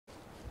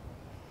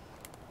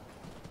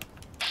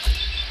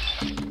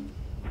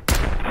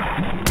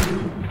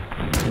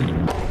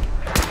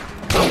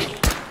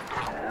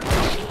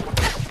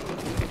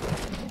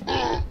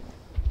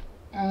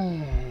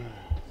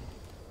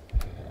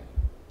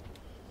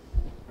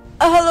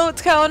Hello,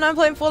 it's Cal and I'm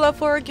playing Fallout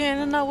 4 again,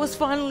 and I was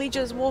finally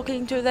just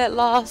walking to that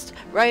last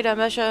radar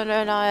mission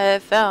and I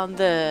have found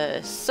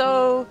this.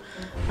 So,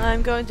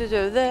 I'm going to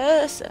do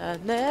this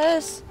and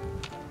this.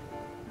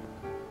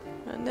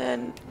 And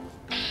then...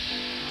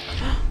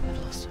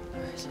 I've lost him.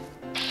 Where is he?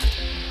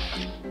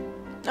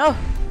 No!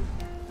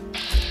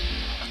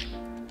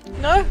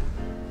 No!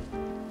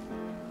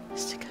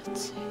 Mr.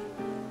 Gutsy.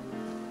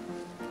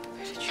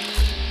 Where did you go?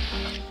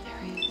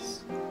 There he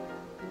is.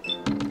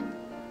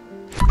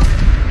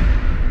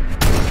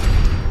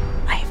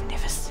 I've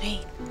never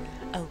seen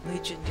a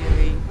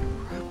legendary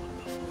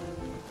robot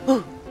before.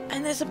 Ooh,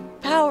 and there's a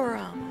power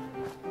armor.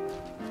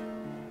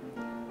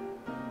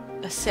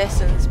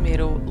 Assassin's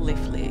Medal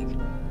left leg.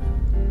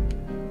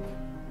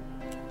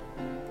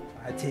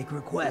 I take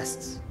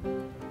requests.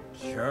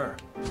 Sure.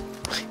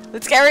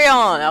 Let's carry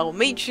on. I'll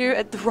meet you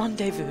at the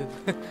rendezvous.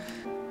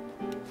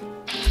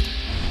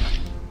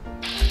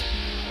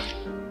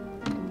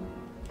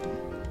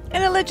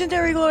 And a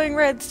legendary glowing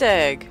red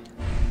stag.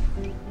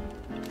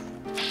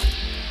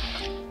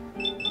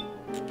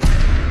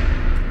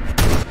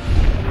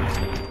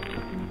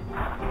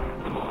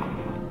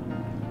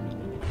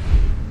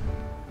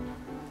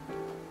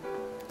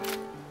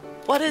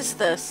 What is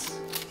this?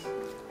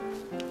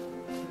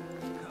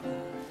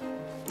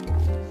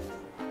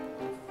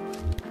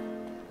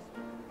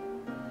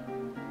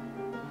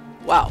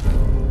 Wow.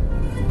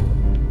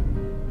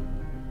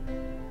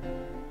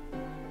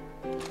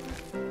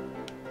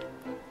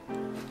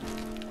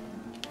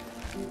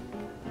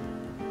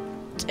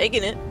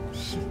 Taking it.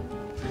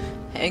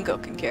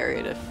 Hancock can carry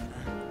it if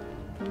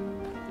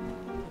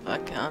I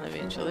can't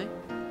eventually.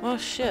 Well,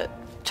 shit.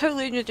 2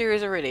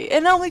 legendaries already.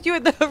 And I'll meet you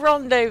at the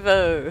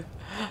rendezvous.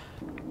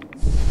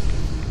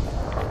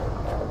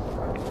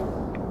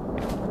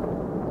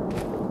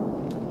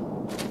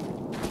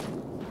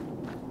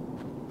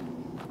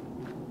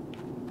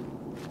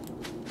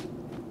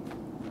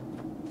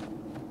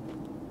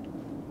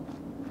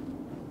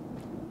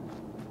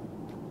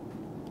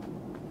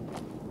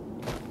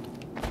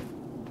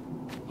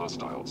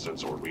 Hostile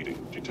sensor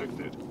reading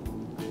detected.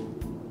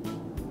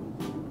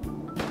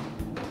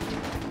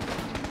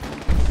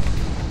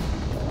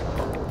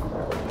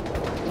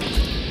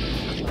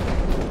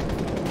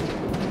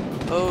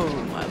 Oh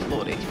my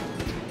lordy.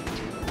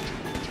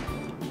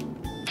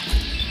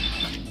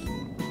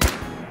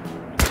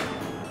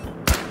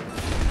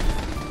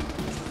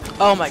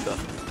 Oh my god.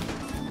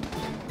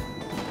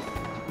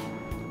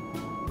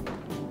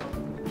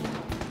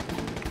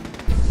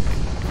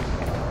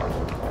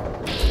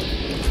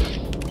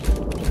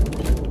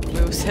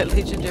 Where was that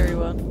legendary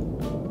one?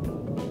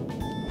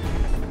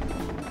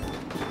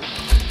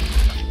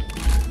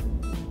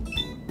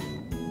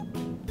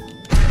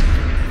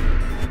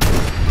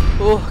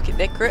 Oh, get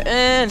that crit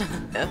in!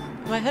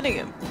 Am I hitting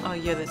him? Oh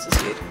yeah, that's his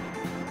head.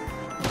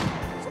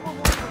 Someone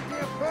wants to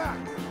get back.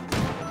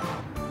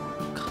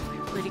 God,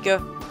 where'd he go?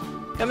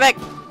 Come back!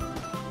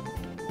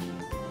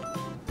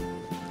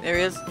 There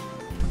he is.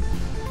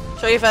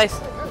 Show your face.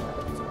 Hey,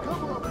 there's a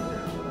couple over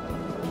here.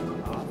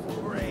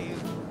 Awful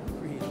brave.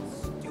 Real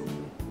stupid.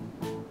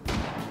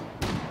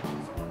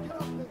 Someone get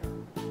up there.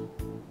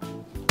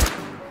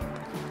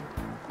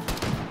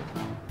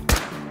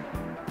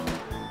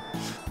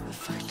 Where the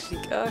fuck did he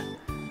go?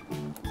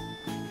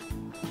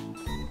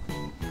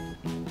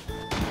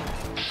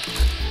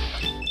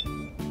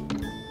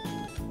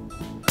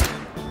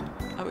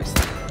 I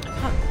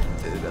can't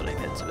through the building,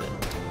 that's a bit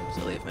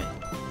silly of me.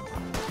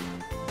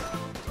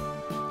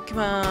 Come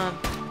on.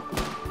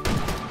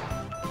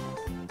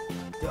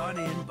 Done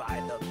in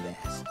by the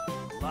best.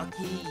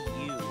 Lucky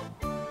you.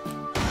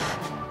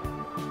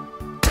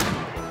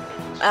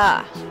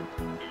 Ah.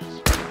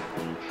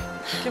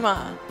 Come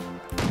on.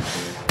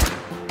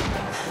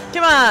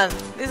 Come on.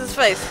 There's his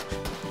face.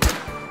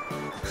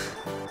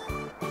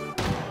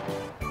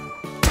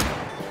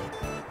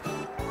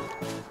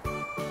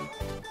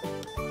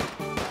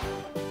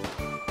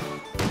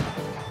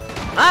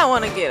 I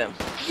want to get him.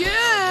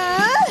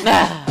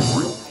 Yeah.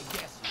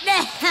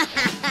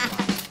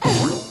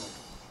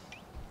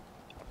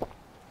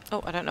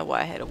 Oh, I don't know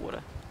why I had a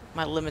water.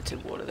 My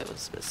limited water, that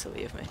was a bit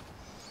silly of me.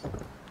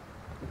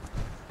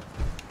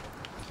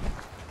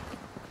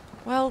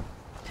 Well,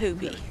 You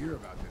poopy. gotta hear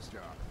about this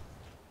job.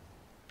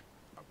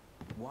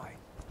 Why?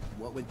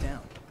 What went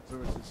down?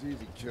 So it's this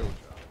easy kill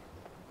job.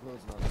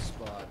 Closing on the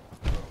spot.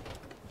 Boom.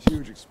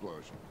 Huge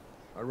explosion.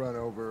 I run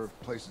over,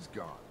 place is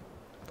gone.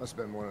 Must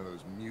have been one of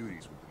those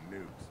muties with the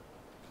nukes.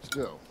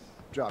 Still,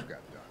 job got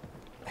done.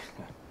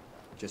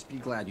 Just be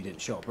glad you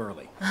didn't show up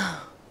early.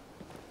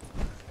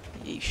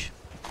 Yeesh.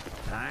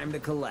 Time to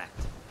collect.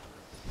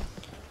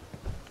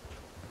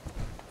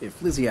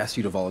 If Lizzie asked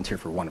you to volunteer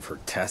for one of her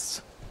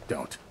tests,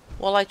 don't.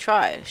 Well, I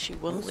tried. She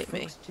wouldn't let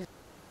me.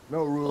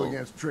 No rule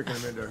against tricking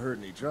them into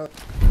hurting each other.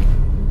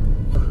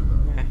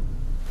 Okay.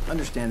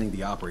 Understanding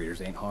the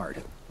operators ain't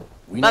hard.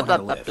 We know Blah,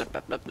 how blah, to blah, live.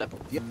 blah, blah, blah, blah.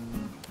 Yep.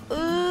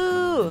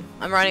 Ooh,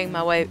 I'm running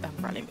my way over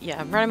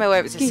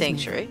to Excuse me.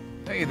 Sanctuary.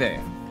 Hey there.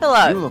 You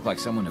Hello. look like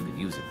someone who could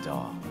use a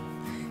dog.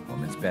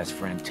 Woman's best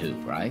friend too,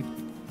 right?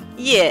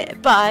 Yeah,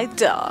 bye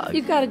dog.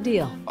 You got a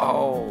deal.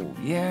 Oh,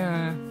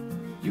 yeah.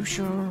 You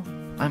sure?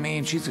 I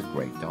mean, she's a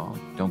great dog.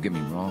 Don't get me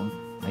wrong.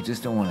 I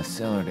just don't want to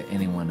sell her to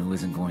anyone who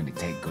isn't going to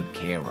take good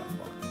care of her.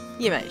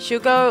 Yeah, mate,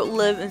 she'll go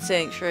live in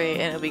Sanctuary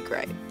and it'll be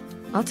great.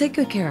 I'll take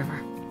good care of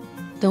her.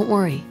 Don't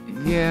worry.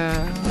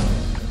 Yeah.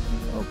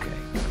 Okay.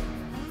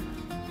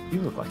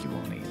 You look like you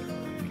won't eat her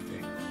or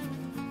anything.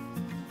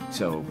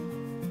 So,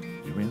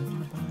 you really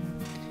want to buy her?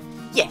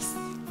 Yes.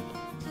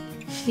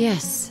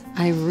 Yes,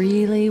 I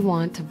really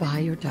want to buy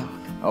your dog.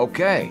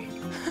 Okay.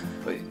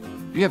 But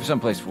you have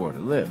someplace for her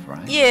to live,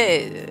 right?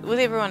 Yeah, with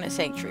everyone at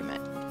Sanctuary,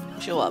 mate.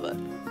 She'll love it.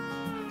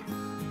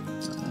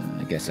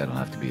 I guess that'll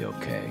have to be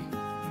okay.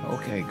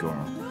 Okay,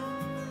 girl.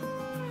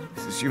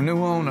 This is your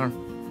new owner.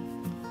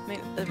 I mean,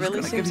 it He's really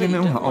gonna seems give like you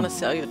you a new don't want to home.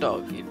 sell your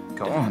dog. You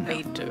Go don't on.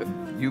 need to.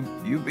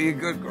 You be a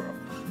good girl.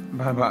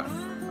 Bye-bye.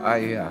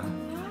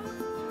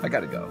 I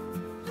gotta go.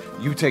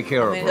 You take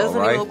care I of mean, it her, doesn't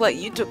all right? even look like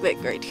you took that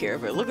great care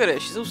of her. Look at her,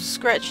 she's all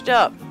scratched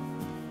up.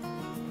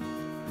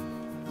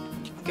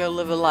 Go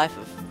live a life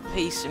of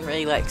peace and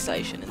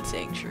relaxation in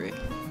Sanctuary.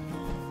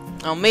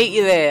 I'll meet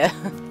you there.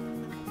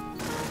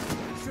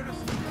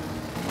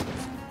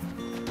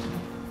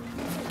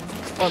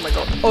 Oh my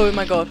god. Oh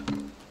my god.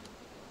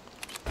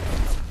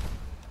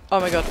 Oh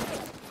my god.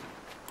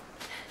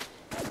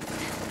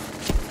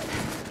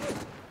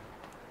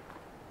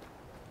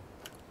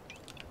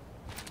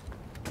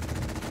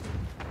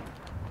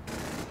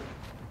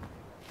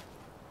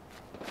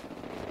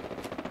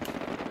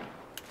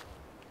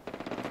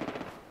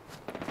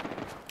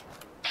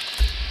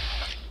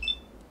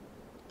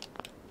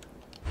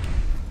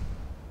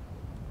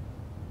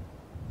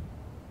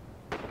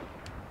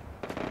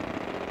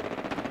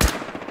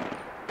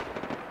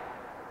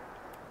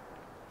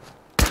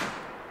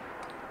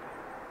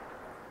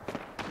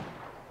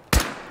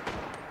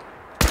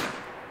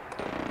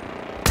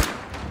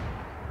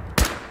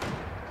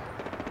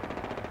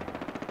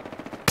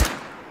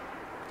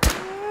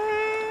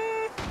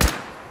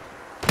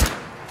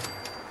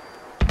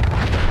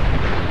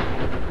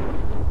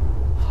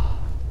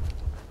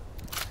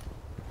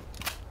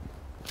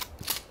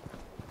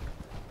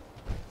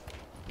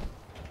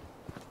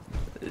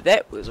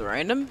 That was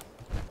random.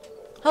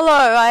 Hello,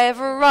 I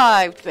have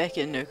arrived back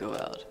in Nuka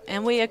World,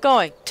 and we are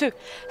going to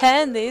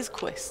hand these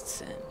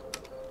quests in.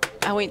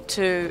 I went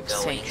to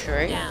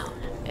Sanctuary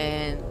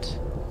and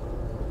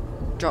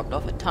dropped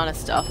off a ton of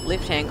stuff,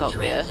 left Hancock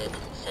there,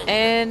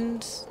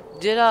 and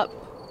did up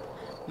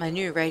my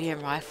new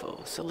radium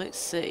rifle. So let's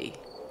see.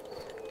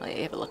 Let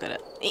me have a look at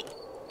it.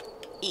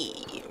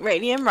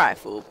 Radium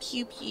rifle.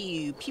 Pew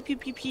pew. Pew pew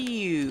pew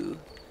pew.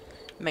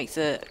 Makes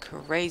a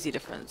crazy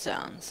different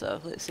sound.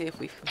 So let's see if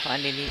we can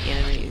find any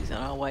enemies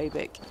on our way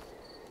back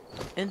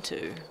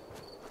into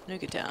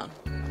Nuka Town.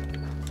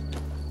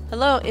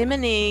 Hello,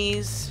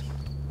 enemies.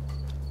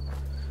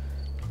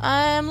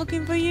 I'm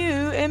looking for you,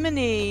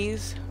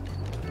 enemies.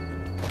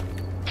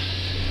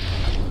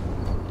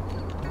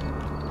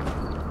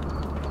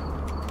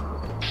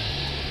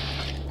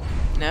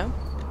 No?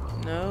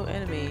 No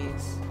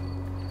enemies.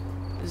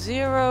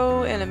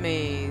 0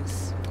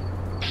 enemies.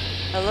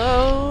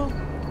 Hello?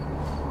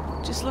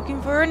 Just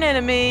looking for an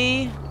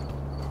enemy.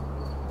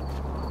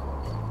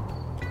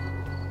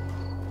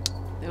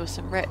 There were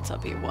some rats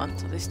up here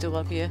once. Are they still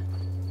up here?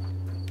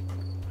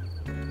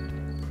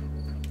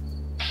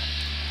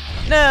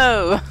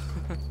 No!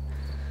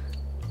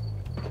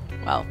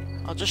 Well,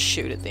 I'll just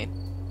shoot it then.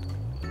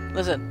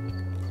 Listen.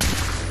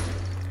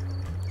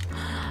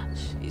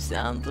 She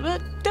sounds a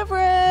bit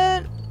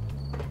different.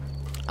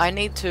 I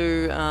need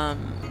to,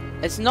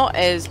 it's not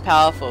as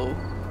powerful,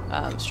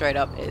 straight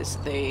up, as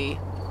the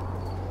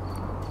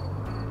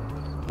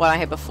one I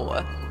had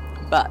before,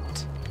 but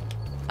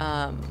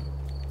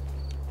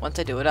once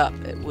I do it up,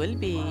 it will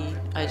be.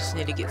 I just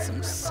need to get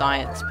some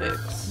science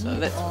perks, so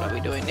that's what I'll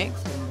be doing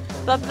next.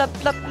 Blah blah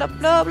blah blah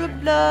blah blah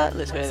blah.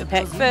 Let's go to the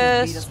pack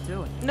first.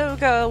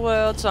 Nuka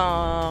World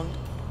song.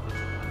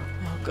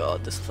 Oh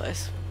god, this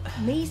place.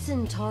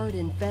 Mason tarred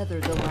and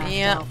feathered the last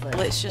Yeah, alpha.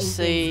 let's just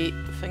see.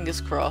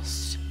 Fingers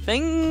crossed.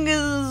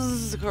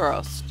 Fingers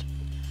crossed.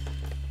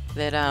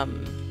 That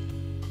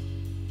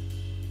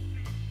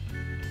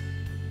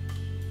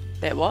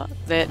That what?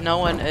 That no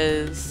one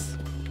is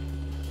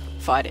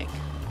fighting.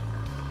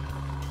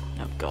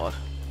 Oh god.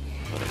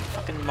 What a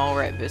fucking mole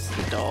rat versus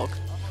a dog.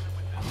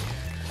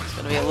 It's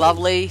gonna be a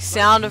lovely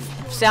sound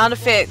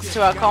effects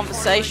to our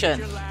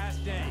conversation.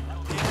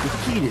 The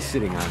key to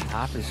sitting on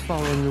top is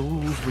following the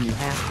rules when you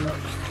have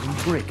to and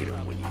breaking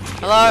them when you need to.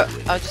 Hello,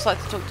 I'd just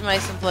like to talk to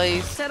Mason,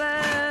 please.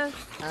 Ta-da!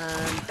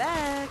 I'm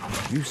back.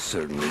 You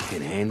certainly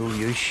can handle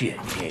your shit,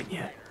 can't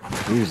you?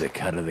 Here's a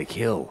cut of the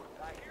kill.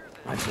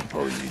 I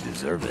suppose you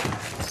deserve it.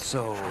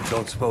 So,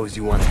 don't suppose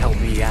you want to help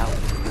me out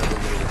with another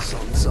little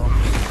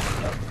something?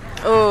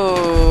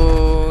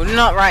 Oh,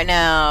 not right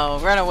now.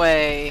 Run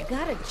away.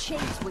 Gotta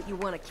chase what you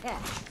want to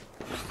catch.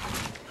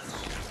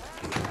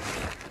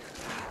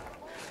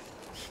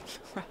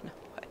 Run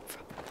away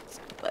from this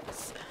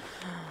place.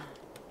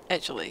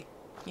 Actually,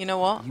 you know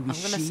what? I'm gonna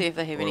see if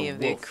they have any of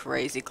their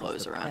crazy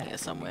clothes around here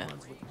somewhere.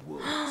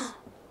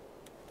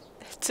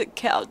 It's a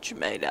couch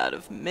made out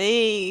of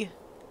me.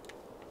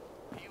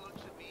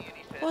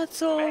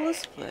 What's all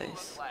this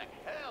place?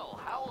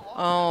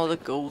 Oh, the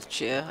gold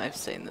chair. I've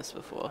seen this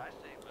before.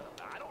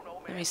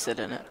 Let me sit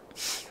in it.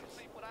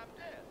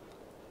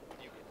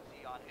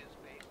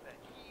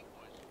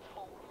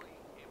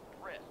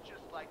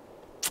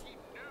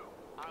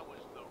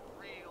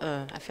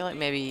 I feel like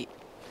maybe,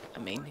 I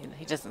mean,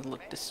 he doesn't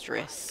look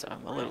distressed, so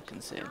I'm a little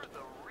concerned.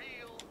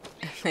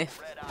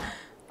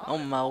 Oh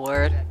my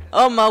word.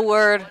 Oh my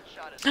word.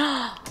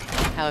 How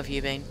have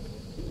you been?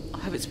 I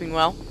hope it's been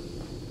well.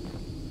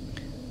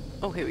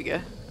 Oh, here we go.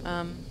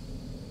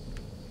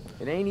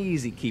 It ain't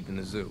easy keeping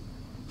the zoo.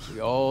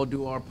 We all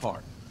do our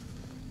part.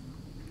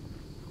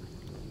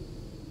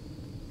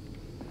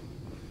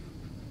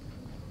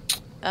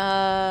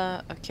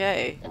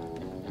 Okay.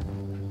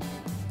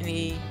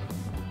 Any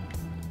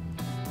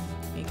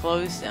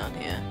clothes down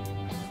here?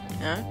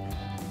 No?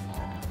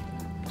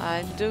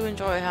 I do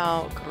enjoy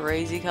how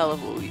crazy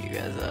colorful you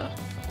guys are.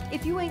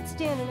 If you ain't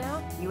standing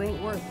out, you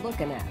ain't worth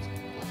looking at.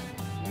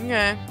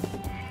 Okay.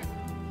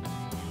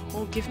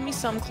 Well, give me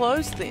some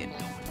clothes then.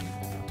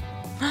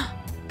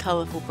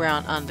 Colorful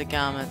brown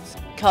undergarments.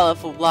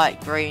 Colorful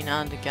light green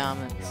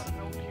undergarments.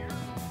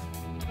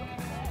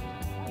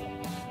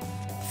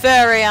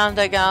 Furry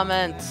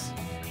undergarments.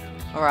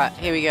 Alright,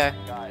 here we go.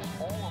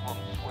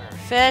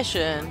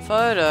 Fashion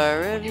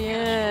photo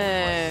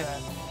review.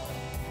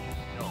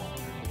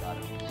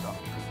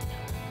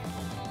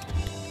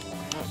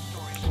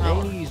 It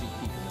ain't easy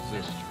keeping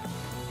the zoo.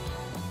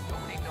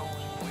 Nobody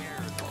knows where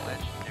the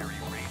legendary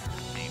raider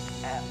named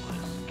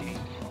Atlas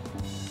came from.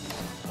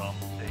 Some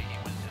say he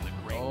was in the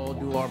Great All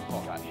do War, our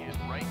part. got hit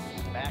right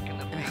smack in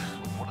the face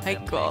with one of My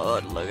them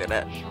God, things, look at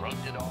it.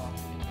 shrugged it off,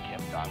 and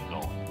kept on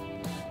going.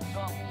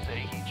 Some say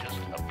he just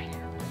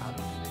appeared out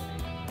of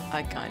thin air.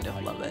 I kind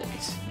of love it.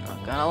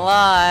 Not gonna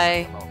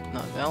lie.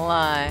 Not gonna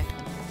lie.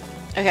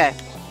 Okay.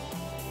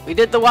 We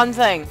did the one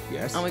thing.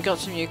 Yes? And we got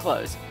some new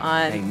clothes.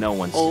 I'm Ain't no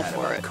one all sad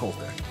for about it.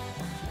 Coulter.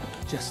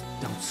 Just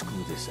don't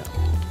screw this up.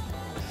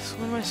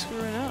 What am I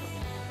screwing up?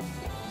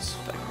 Let's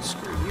fucking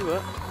screw you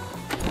up.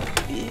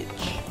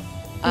 Bitch.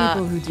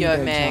 People who do yo,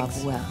 their Megs.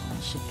 job well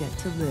should get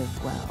to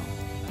live well.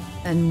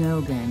 And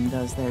no gang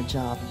does their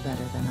job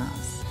better than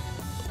us.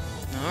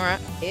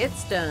 Alright.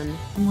 It's done.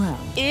 Well,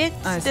 It's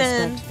I done.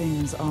 suspect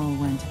things all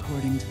went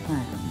according to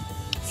plan.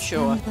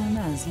 Sure. Spend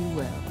them as you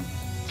will.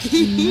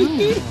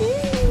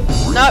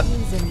 Nope.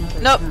 Here's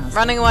another Nope. task.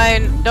 Running away.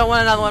 Don't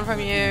want another one from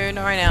you.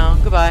 Not right now.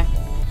 Goodbye.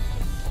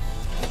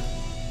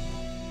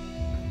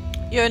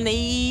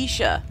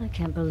 Yonisha. I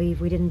can't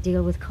believe we didn't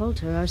deal with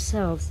Coulter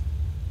ourselves.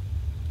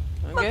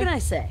 What can I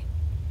say?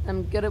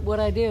 I'm good at what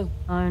I do.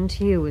 Aren't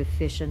you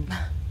efficient?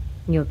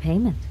 Your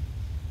payment.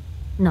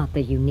 Not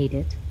that you need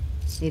it.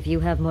 If you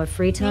have more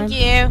free time,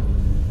 Thank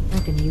you. I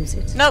can use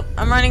it. Nope.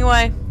 I'm running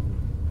away.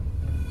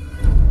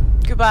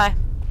 Goodbye.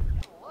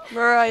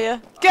 Where are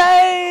you?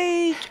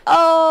 Gage!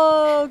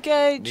 Oh,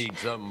 Gage. Need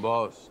something,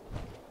 boss?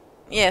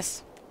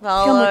 Yes. Come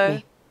Follow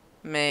with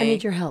me. I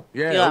need your help.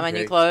 Yeah, You like my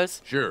new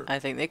clothes? Sure. I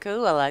think they're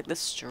cool. I like the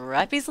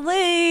stripy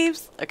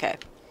sleeves. Okay.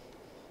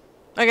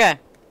 Okay.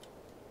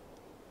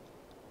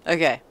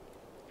 Okay.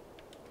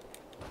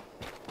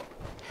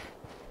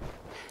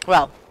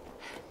 Well.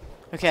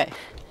 Okay.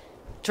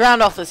 To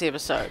round off this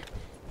episode,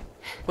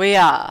 we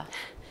are...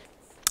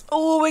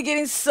 Oh, we're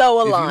getting so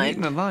If you need aligned.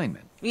 an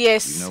alignment,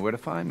 Yes. you know where to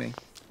find me.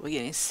 We're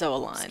getting so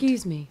aligned.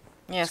 Excuse me.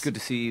 Yes. It's good to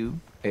see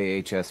you,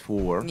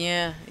 AHS-4.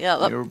 Yeah. Yeah.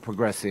 Look. You're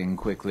progressing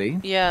quickly.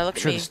 Yeah. Look I'm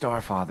at sure me. the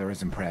Starfather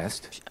is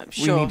impressed. I'm We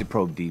sure. need to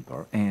probe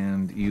deeper,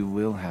 and you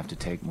will have to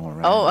take more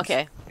rounds. Oh,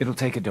 okay. It'll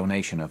take a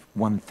donation of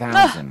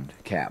 1,000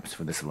 caps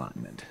for this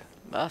alignment.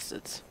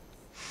 Bastards.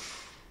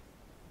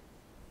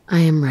 I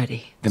am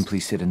ready. Then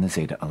please sit in the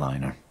Zeta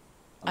aligner.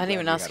 I didn't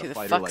even ask who the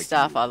fuck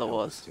Starfather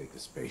was. Take the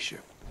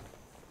spaceship.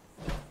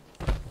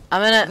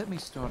 I'm in it. Let me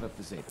start up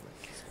the Zeta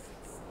race.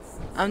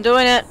 I'm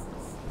doing it.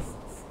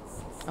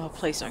 Oh,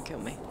 please don't kill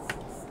me.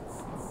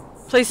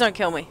 Please don't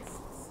kill me.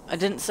 I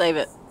didn't save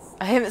it.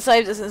 I haven't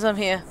saved it since I'm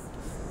here.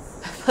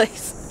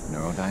 Please.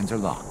 Neurodynes are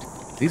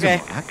locked. These Okay.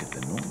 are more active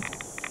than normal.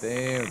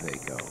 There they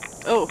go.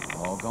 Oh.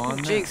 All gone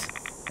now.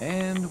 Jeez.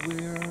 And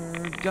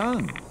we're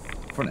done.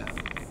 For now.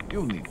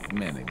 You'll need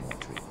many more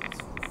treatments.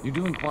 You're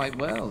doing quite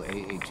well,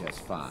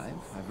 AHS-5.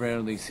 I've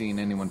rarely seen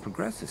anyone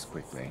progress this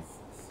quickly.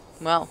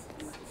 Well,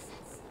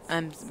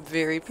 I'm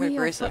very We are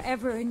progressive.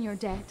 forever in your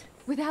debt.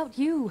 Without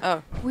you,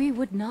 Oh. we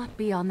would not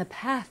be on the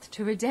path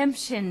to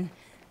redemption.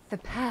 The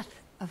path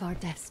of our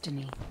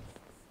destiny.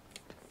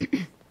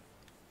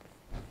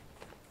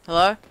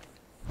 Hello?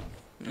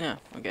 Yeah,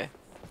 okay.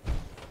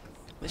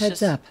 Let's Heads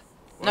just... up.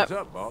 What's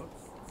up, boss?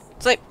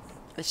 Sleep.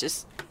 Let's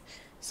just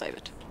save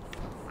it.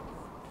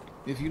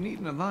 If you need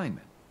an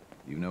alignment,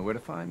 you know where to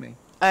find me.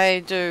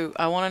 I do.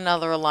 I want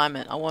another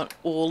alignment. I want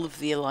all of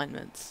the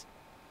alignments.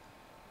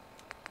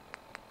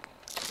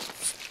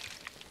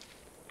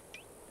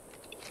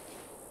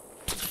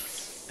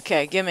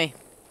 Okay, gimme.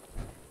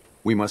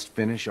 We must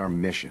finish our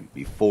mission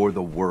before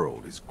the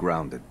world is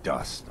ground to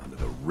dust under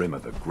the rim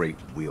of the great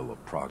wheel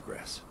of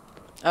progress.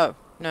 Oh,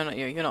 no, not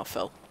you. You're not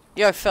Phil.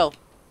 Yo, Phil.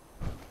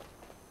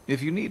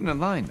 If you need an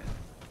alignment,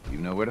 you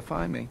know where to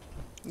find me.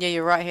 Yeah,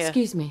 you're right here.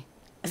 Excuse me.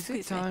 Is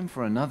it time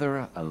for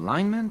another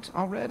alignment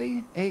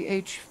already,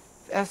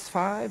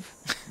 AHS5?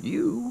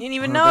 You didn't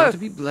even are know. about to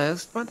be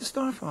blessed by the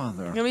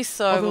Starfather. You're gonna be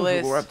so Although if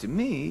blessed. it were up to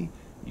me,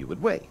 you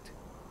would wait.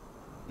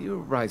 You're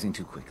rising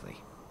too quickly.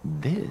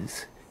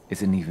 This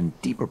is an even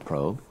deeper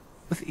probe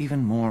with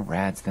even more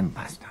rads than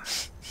last time.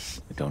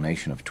 A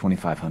donation of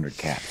 2,500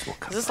 caps will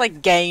cover. Is this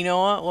like Gaynor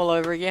all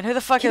over again? Who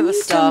the fuck Can is the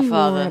you tell me more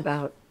Starfather?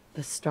 about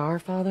the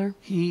Starfather?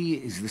 He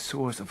is the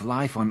source of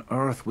life on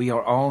Earth. We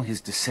are all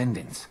his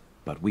descendants.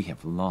 But we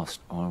have lost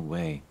our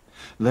way,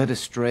 led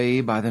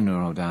astray by the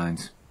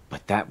Neurodynes.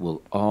 But that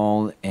will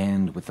all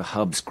end with the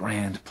hub's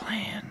grand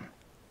plan.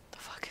 The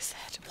fuck is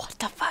that? What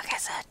the fuck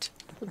is it?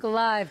 Look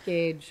alive,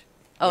 Gage.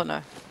 Oh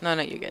no, no,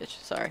 not you, Gage.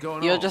 Sorry,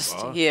 going you're on, just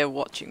boss? here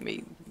watching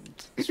me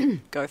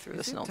go through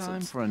this Is it time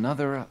nonsense. for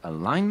another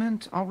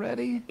alignment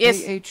already?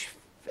 Yes.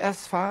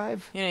 AHS5?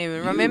 You don't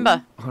even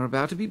remember. You are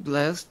about to be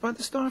blessed by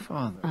the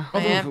Starfather. I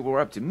Although if am. it were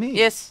up to me...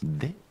 Yes.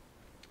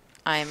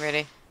 I am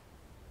ready.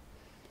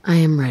 I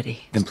am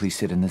ready. Then please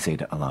sit in the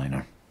Zeta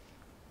aligner.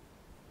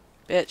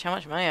 Bitch, how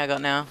much money I got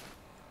now?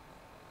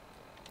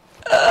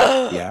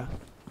 Yeah?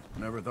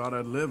 Never thought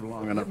I'd live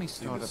long enough me to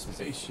see start this up the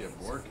spaceship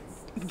working.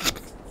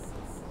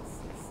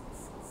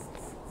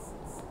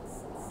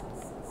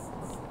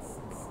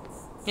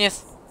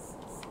 Yes.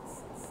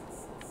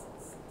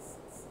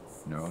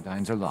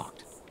 Neurodynes are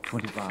locked.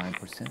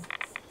 25%.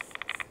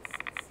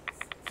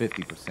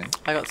 50%.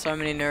 I got so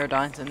many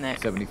neurodynes in there.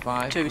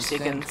 75%. 2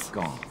 seconds.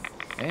 Gone.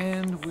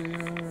 And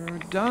we're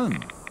done.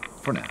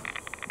 For now.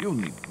 You'll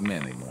need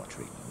many more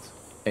treatments.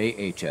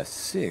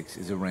 AHS-6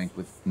 is a rank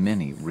with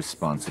many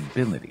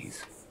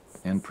responsibilities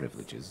and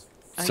privileges.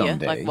 Oh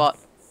Someday, yeah, like what?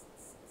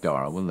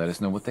 Dara will let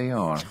us know what they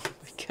are. Oh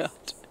my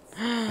god.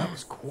 That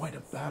was quite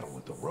a battle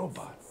with the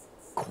robot.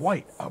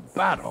 Quite a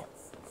battle.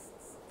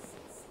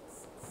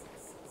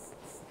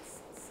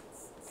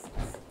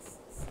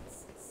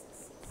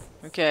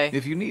 Okay.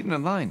 If you need an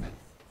alignment,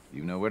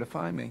 you know where to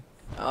find me.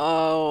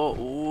 Oh.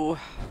 Ooh.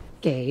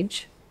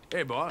 Gage.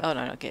 Hey, boss. Oh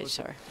no, not Gage.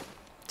 Sorry.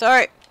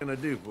 Sorry. What can I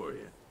do for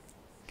you?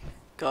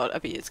 God, I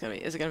bet it's gonna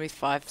be. Is it gonna be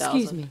 5,000?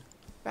 Excuse me.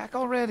 Back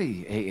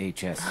already,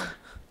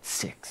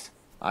 AHS-6.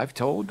 I've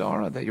told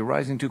Dara that you're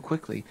rising too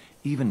quickly.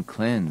 Even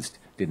Cleansed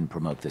didn't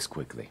promote this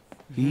quickly.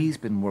 He's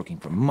been working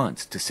for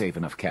months to save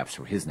enough caps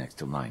for his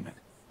next alignment.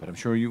 But I'm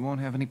sure you won't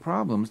have any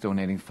problems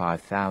donating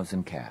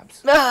 5,000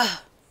 caps.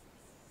 Ah!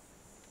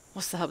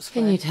 What's the hub's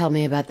Can plan? you tell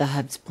me about the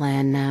hub's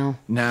plan now?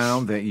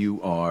 Now that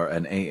you are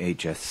an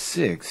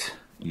AHS-6,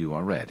 you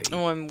are ready.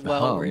 Oh, I'm The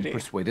well hub ready.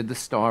 persuaded the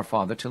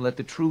Starfather to let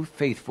the true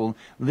faithful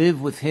live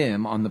with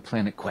him on the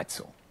planet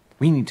Quetzal.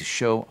 We need to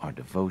show our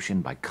devotion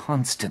by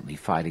constantly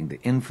fighting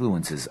the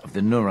influences of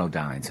the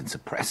Neurodynes and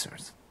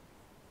suppressors.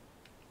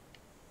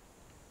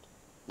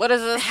 What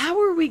is this?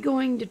 How are we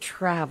going to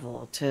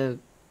travel to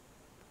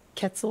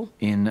Quetzal?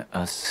 In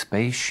a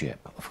spaceship,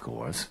 of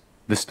course.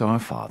 The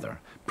Starfather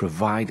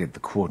provided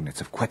the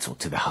coordinates of Quetzal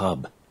to the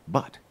hub,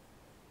 but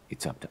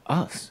it's up to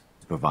us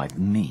to provide the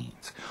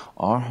means.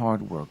 Our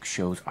hard work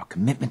shows our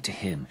commitment to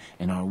him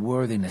and our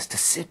worthiness to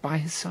sit by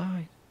his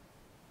side.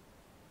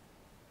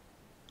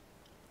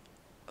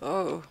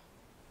 Oh.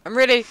 I'm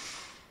ready.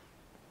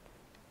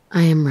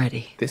 I am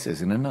ready. This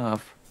isn't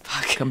enough.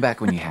 Come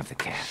back when you have the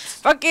caps.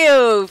 Fuck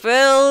you,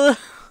 Phil.